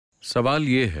सवाल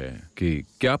ये है कि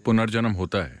क्या पुनर्जन्म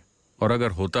होता है, और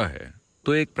अगर होता है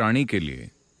तो एक प्राणी के लिए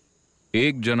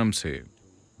एक जन्म से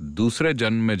दूसरे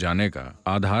जन्म में जाने का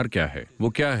आधार क्या है? वो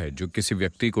क्या है जो किसी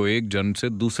व्यक्ति को एक जन्म से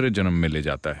दूसरे जन्म में ले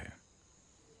जाता है?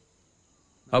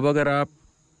 अब अगर आप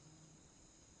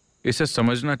इसे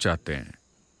समझना चाहते हैं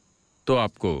तो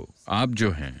आपको आप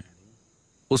जो हैं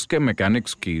उसके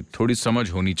मैकेनिक्स की थोड़ी समझ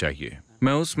होनी चाहिए।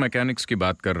 मैं उस मैकेनिक्स की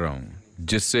बात कर रहा हूं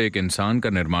जिससे एक इंसान का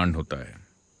निर्माण होता है।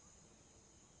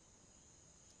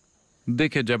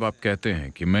 देखिए, जब आप कहते हैं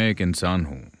कि मैं एक इंसान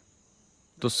हूं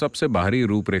तो सबसे बाहरी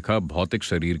रूपरेखा भौतिक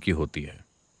शरीर की होती है।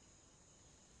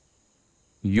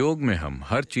 योग में हम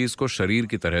हर चीज को शरीर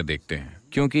की तरह देखते हैं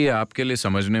क्योंकि ये आपके लिए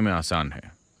समझने में आसान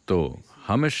है। तो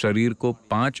हम इस शरीर को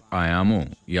 5 आयामों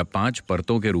या 5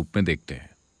 परतों के रूप में देखते हैं।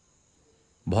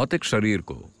 भौतिक शरीर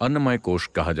को अन्नमय कोश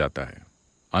कहा जाता है।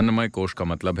 अन्नमय कोश का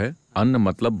मतलब है अन्न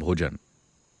मतलब भोजन।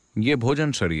 ये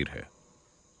भोजन शरीर है।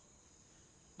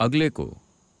 अगले को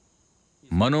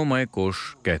मनोमय कोश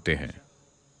कहते हैं,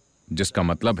 जिसका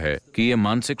मतलब है कि यह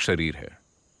मानसिक शरीर है।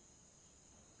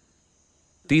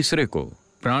 तीसरे को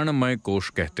प्राणमय कोश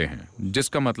कहते हैं,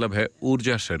 जिसका मतलब है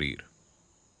ऊर्जा शरीर।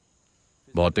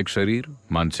 भौतिक शरीर,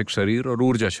 मानसिक शरीर और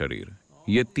ऊर्जा शरीर,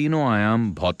 ये तीनों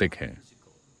आयाम भौतिक हैं।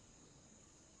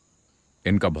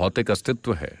 इनका भौतिक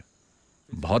अस्तित्व है।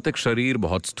 भौतिक शरीर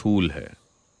बहुत स्थूल है,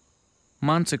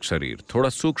 मानसिक शरीर थोड़ा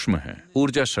सूक्ष्म है,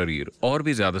 ऊर्जा शरीर और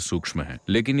भी ज्यादा सूक्ष्म है,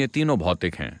 लेकिन ये तीनों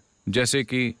भौतिक हैं। जैसे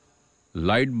कि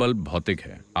लाइट बल्ब भौतिक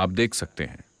है, आप देख सकते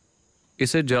हैं।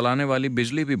 इसे जलाने वाली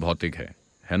बिजली भी भौतिक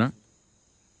है ना?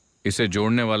 इसे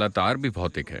जोड़ने वाला तार भी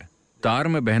भौतिक है। तार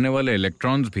में बहने वाले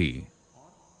इलेक्ट्रॉन्स भी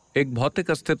एक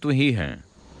भौतिक अस्तित्व ही हैं।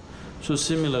 So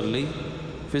similarly,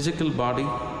 physical body,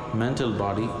 mental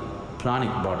body,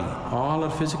 pranic body, all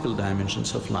are physical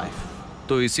dimensions of life.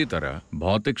 तो इसी तरह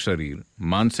भौतिक शरीर,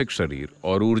 मानसिक शरीर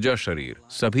और ऊर्जा शरीर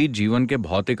सभी जीवन के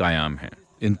भौतिक आयाम हैं।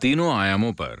 इन तीनों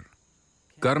आयामों पर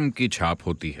कर्म की छाप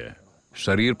होती है।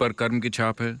 शरीर पर कर्म की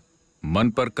छाप है, मन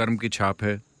पर कर्म की छाप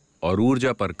है और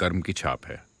ऊर्जा पर कर्म की छाप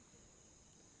है।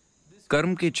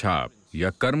 कर्म की छाप या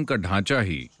कर्म का ढांचा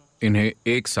ही इन्हें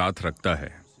एक साथ रखता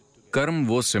है। कर्म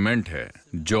वो सीमेंट है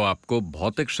जो आपको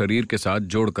भौतिक शरीर के साथ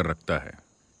जोड़कर रखता है।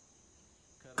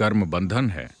 कर्म बंधन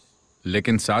है,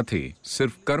 लेकिन साथ ही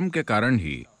सिर्फ कर्म के कारण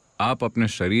ही आप अपने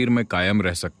शरीर में कायम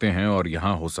रह सकते हैं और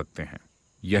यहां हो सकते हैं।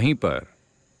 यहीं पर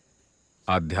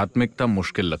आध्यात्मिकता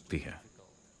मुश्किल लगती है,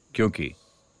 क्योंकि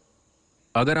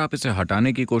अगर आप इसे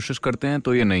हटाने की कोशिश करते हैं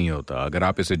तो ये नहीं होता। अगर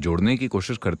आप इसे जोड़ने की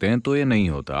कोशिश करते हैं तो ये नहीं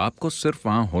होता। आपको सिर्फ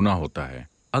वहां होना होता है।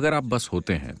 अगर आप बस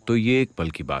होते हैं तो ये एक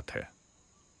पल की बात है।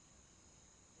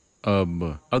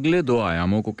 अब अगले 2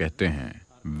 आयामों को कहते हैं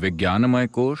विज्ञानमय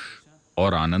कोश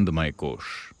और आनंदमय कोश।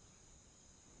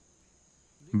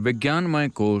 विज्ञानमय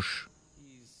कोश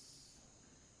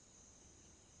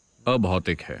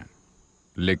अभौतिक है,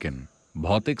 लेकिन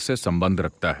भौतिक से संबंध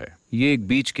रखता है। ये एक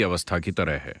बीच की अवस्था की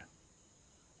तरह है।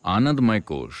 आनंदमय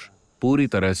कोश पूरी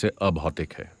तरह से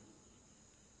अभौतिक है।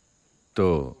 तो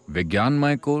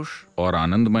विज्ञानमय कोश और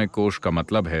आनंदमय कोश का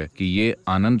मतलब है कि ये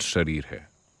आनंद शरीर है।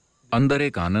 अंदर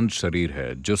एक आनंद शरीर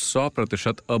है जो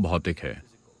 100% अभौतिक है।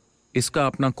 इसका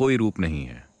अपना कोई रूप नहीं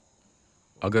है।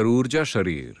 अगर ऊर्जा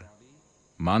शरीर,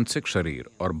 मानसिक शरीर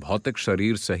और भौतिक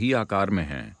शरीर सही आकार में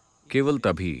हैं, केवल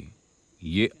तभी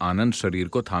ये आनंद शरीर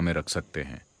को थामे रख सकते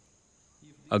हैं।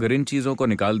 अगर इन चीजों को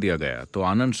निकाल दिया गया तो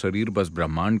आनंद शरीर बस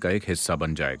ब्रह्मांड का एक हिस्सा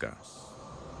बन जाएगा।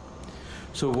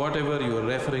 So whatever you are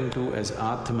referring to as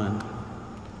Atman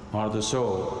or the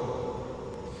soul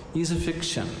is a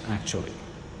fiction actually.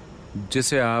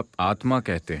 जिसे आप आत्मा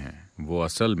कहते हैं वो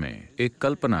असल में एक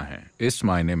कल्पना है, इस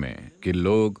मायने में कि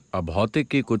लोग अभौतिक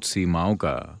की कुछ सीमाओं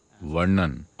का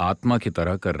वर्णन आत्मा की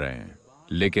तरह कर रहे हैं,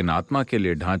 लेकिन आत्मा के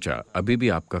लिए ढांचा अभी भी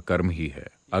आपका कर्म ही है।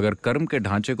 अगर कर्म के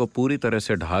ढांचे को पूरी तरह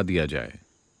से ढा दिया जाए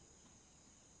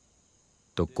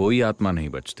तो कोई आत्मा नहीं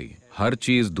बचती। हर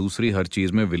चीज दूसरी हर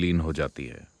चीज में विलीन हो जाती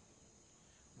है,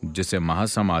 जिसे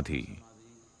महासमाधि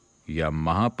या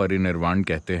महापरिनिर्वाण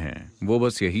कहते हैं। वो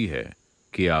बस यही है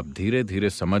कि आप धीरे धीरे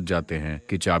समझ जाते हैं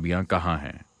कि चाबियां कहाँ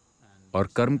हैं और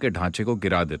कर्म के ढांचे को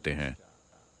गिरा देते हैं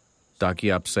ताकि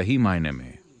आप सही मायने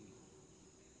में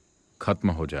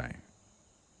खत्म हो जाएं।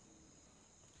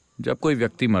 जब कोई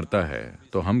व्यक्ति मरता है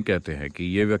तो हम कहते हैं कि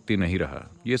ये व्यक्ति नहीं रहा।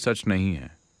 ये सच नहीं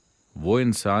है। वो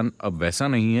इंसान अब वैसा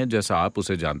नहीं है जैसा आप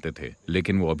उसे जानते थे,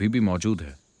 लेकिन वो अभी भी मौजूद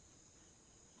है।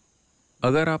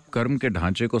 अगर आप कर्म के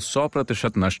ढांचे को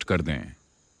 100% नष्ट कर दें,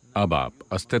 अब आप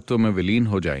अस्तित्व में विलीन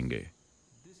हो जाएंगे।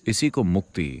 इसी को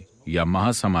मुक्ति या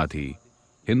महासमाधि,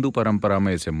 हिंदू परंपरा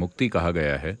में इसे मुक्ति कहा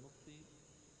गया है,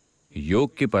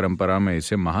 योग की परंपरा में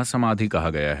इसे महासमाधि कहा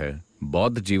गया है।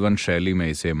 बौद्ध जीवन शैली में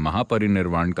इसे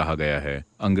महापरिनिर्वाण कहा गया है।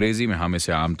 अंग्रेजी में हम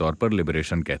इसे आमतौर पर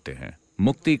लिबरेशन कहते हैं।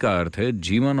 मुक्ति का अर्थ है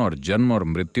जीवन और जन्म और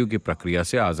मृत्यु की प्रक्रिया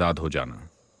से आजाद हो जाना।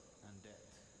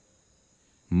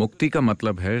 मुक्ति का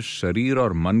मतलब है शरीर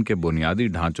और मन के बुनियादी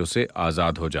ढांचों से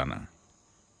आजाद हो जाना,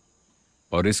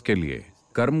 और इसके लिए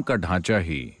कर्म का ढांचा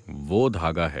ही वो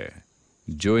धागा है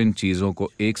जो इन चीजों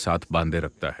को एक साथ बांधे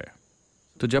रखता है।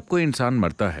 तो जब कोई इंसान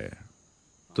मरता है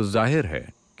तो जाहिर है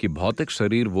कि भौतिक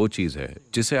शरीर वो चीज है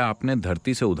जिसे आपने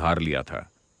धरती से उधार लिया था।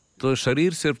 तो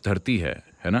शरीर सिर्फ धरती है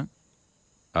ना?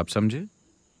 आप समझे?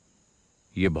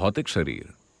 ये भौतिक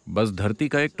शरीर बस धरती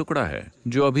का एक टुकड़ा है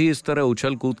जो अभी इस तरह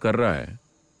उछल कूद कर रहा है,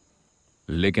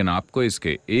 लेकिन आपको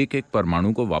इसके एक एक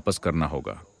परमाणु को वापस करना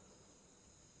होगा।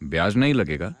 ब्याज नहीं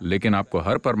लगेगा, लेकिन आपको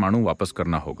हर परमाणु वापस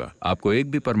करना होगा। आपको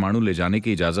एक भी परमाणु ले जाने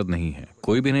की इजाजत नहीं है,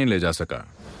 कोई भी नहीं ले जा सका।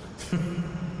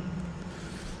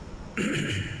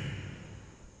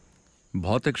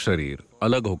 भौतिक शरीर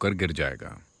अलग होकर गिर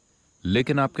जाएगा,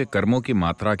 लेकिन आपके कर्मों की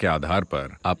मात्रा के आधार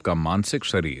पर आपका मानसिक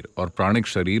शरीर और प्राणिक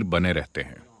शरीर बने रहते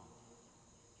हैं।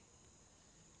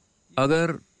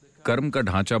 अगर कर्म का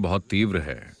ढांचा बहुत तीव्र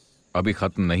है, अभी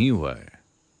खत्म नहीं हुआ है,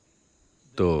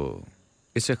 तो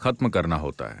इसे खत्म करना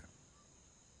होता है।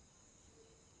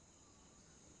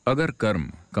 अगर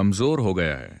कर्म कमजोर हो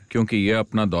गया है क्योंकि यह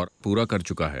अपना दौर पूरा कर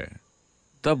चुका है,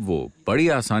 तब वो बड़ी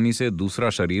आसानी से दूसरा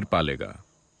शरीर पालेगा।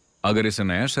 अगर इसे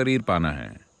नया शरीर पाना है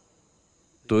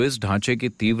तो इस ढांचे की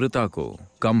तीव्रता को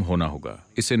कम होना होगा,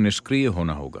 इसे निष्क्रिय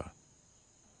होना होगा।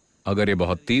 अगर यह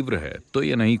बहुत तीव्र है तो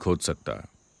यह नहीं खोज सकता,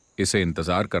 इसे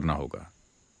इंतजार करना होगा।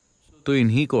 तो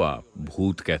इन्हीं को आप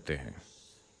भूत कहते हैं।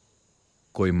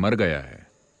 कोई मर गया है,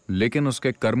 लेकिन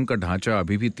उसके कर्म का ढांचा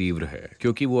अभी भी तीव्र है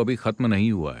क्योंकि वो अभी खत्म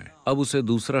नहीं हुआ है। अब उसे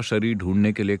दूसरा शरीर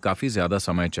ढूंढने के लिए काफी ज्यादा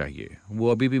समय चाहिए।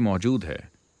 वो अभी भी मौजूद है।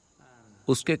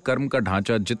 उसके कर्म का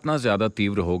ढांचा जितना ज्यादा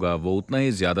तीव्र होगा, वो उतना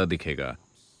ही ज्यादा दिखेगा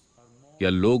या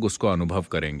लोग उसको अनुभव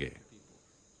करेंगे।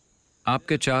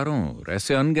 आपके चारों ओर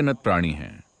ऐसे अनगिनत प्राणी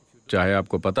हैं, चाहे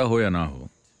आपको पता हो या ना हो,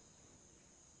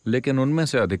 लेकिन उनमें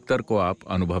से अधिकतर को आप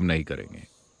अनुभव नहीं करेंगे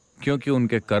क्योंकि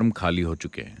उनके कर्म खाली हो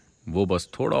चुके हैं। वो बस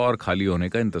थोड़ा और खाली होने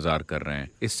का इंतजार कर रहे हैं,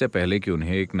 इससे पहले कि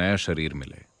उन्हें एक नया शरीर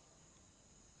मिले।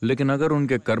 लेकिन अगर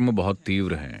उनके कर्म बहुत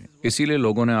तीव्र हैं, इसीलिए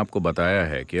लोगों ने आपको बताया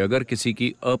है कि अगर किसी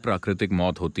की अप्राकृतिक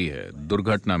मौत होती है,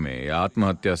 दुर्घटना में या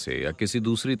आत्महत्या से या किसी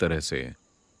दूसरी तरह से,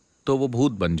 तो वो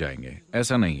भूत बन जाएंगे।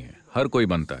 ऐसा नहीं है, हर कोई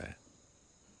बनता है।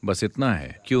 बस इतना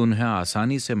है कि उन्हें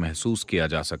आसानी से महसूस किया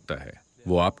जा सकता है।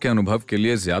 वो आपके अनुभव के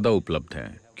लिए ज्यादा उपलब्ध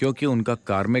हैं क्योंकि उनका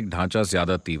कार्मिक ढांचा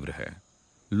ज्यादा तीव्र है।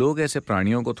 लोग ऐसे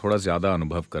प्राणियों को थोड़ा ज्यादा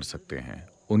अनुभव कर सकते हैं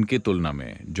उनकी तुलना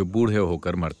में जो बूढ़े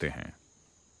होकर मरते हैं।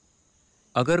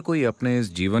 अगर कोई अपने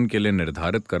इस जीवन के लिए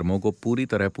निर्धारित कर्मों को पूरी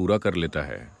तरह पूरा कर लेता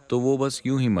है तो वो बस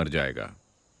यूं ही मर जाएगा,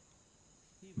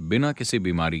 बिना किसी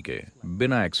बीमारी के,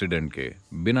 बिना एक्सीडेंट के,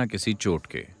 बिना किसी चोट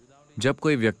के। जब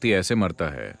कोई व्यक्ति ऐसे मरता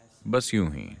है बस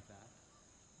यूं ही,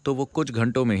 तो वो कुछ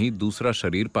घंटों में ही दूसरा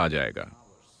शरीर पा जाएगा।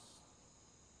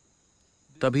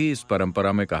 तभी इस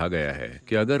परंपरा में कहा गया है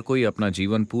कि अगर कोई अपना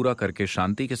जीवन पूरा करके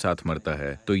शांति के साथ मरता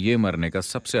है तो ये मरने का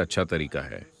सबसे अच्छा तरीका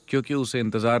है, क्योंकि उसे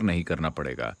इंतजार नहीं करना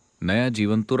पड़ेगा, नया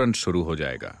जीवन तुरंत शुरू हो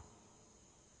जाएगा।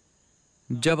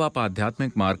 जब आप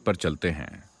आध्यात्मिक मार्ग पर चलते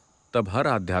हैं, तब हर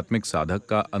आध्यात्मिक साधक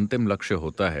का अंतिम लक्ष्य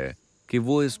होता है कि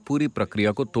वो इस पूरी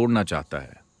प्रक्रिया को तोड़ना चाहता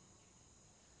है।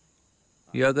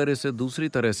 या अगर इसे दूसरी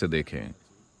तरह से देखें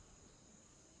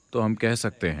तो हम कह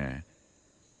सकते हैं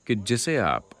कि जिसे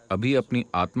आप अभी अपनी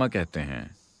आत्मा कहते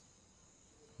हैं,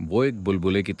 वो एक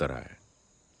बुलबुले की तरह है।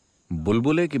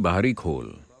 बुलबुले की बाहरी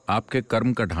खोल आपके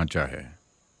कर्म का ढांचा है,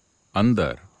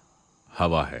 अंदर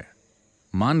हवा है।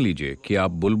 मान लीजिए कि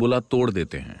आप बुलबुला तोड़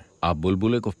देते हैं, आप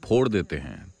बुलबुले को फोड़ देते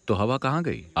हैं, तो हवा कहां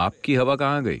गई? आपकी हवा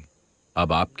कहां गई?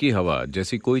 अब आपकी हवा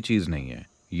जैसी कोई चीज नहीं है,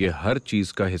 ये हर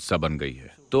चीज का हिस्सा बन गई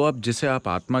है। तो अब जिसे आप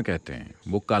आत्मा कहते हैं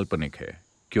वो काल्पनिक है,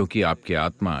 क्योंकि आपकी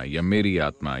आत्मा या मेरी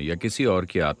आत्मा या किसी और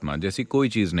की आत्मा जैसी कोई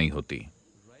चीज नहीं होती।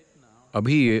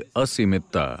 अभी ये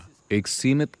असीमितता एक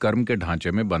सीमित कर्म के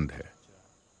ढांचे में बंद है।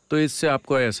 तो इससे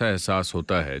आपको ऐसा एहसास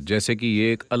होता है जैसे कि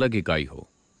ये एक अलग इकाई हो।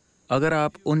 अगर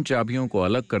आप उन चाबियों को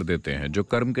अलग कर देते हैं जो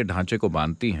कर्म के ढांचे को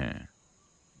बांधती हैं,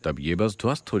 तब ये बस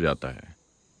ध्वस्त हो जाता है।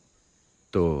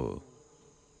 तो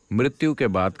मृत्यु के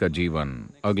बाद का जीवन,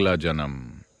 अगला जन्म,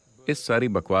 इस सारी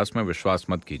बकवास में विश्वास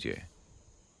मत कीजिए।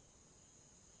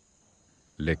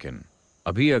 लेकिन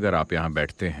अभी अगर आप यहां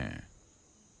बैठते हैं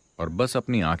और बस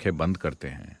अपनी आंखें बंद करते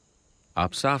हैं,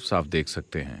 आप साफ साफ देख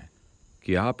सकते हैं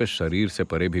कि आप इस शरीर से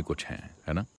परे भी कुछ हैं,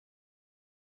 है ना?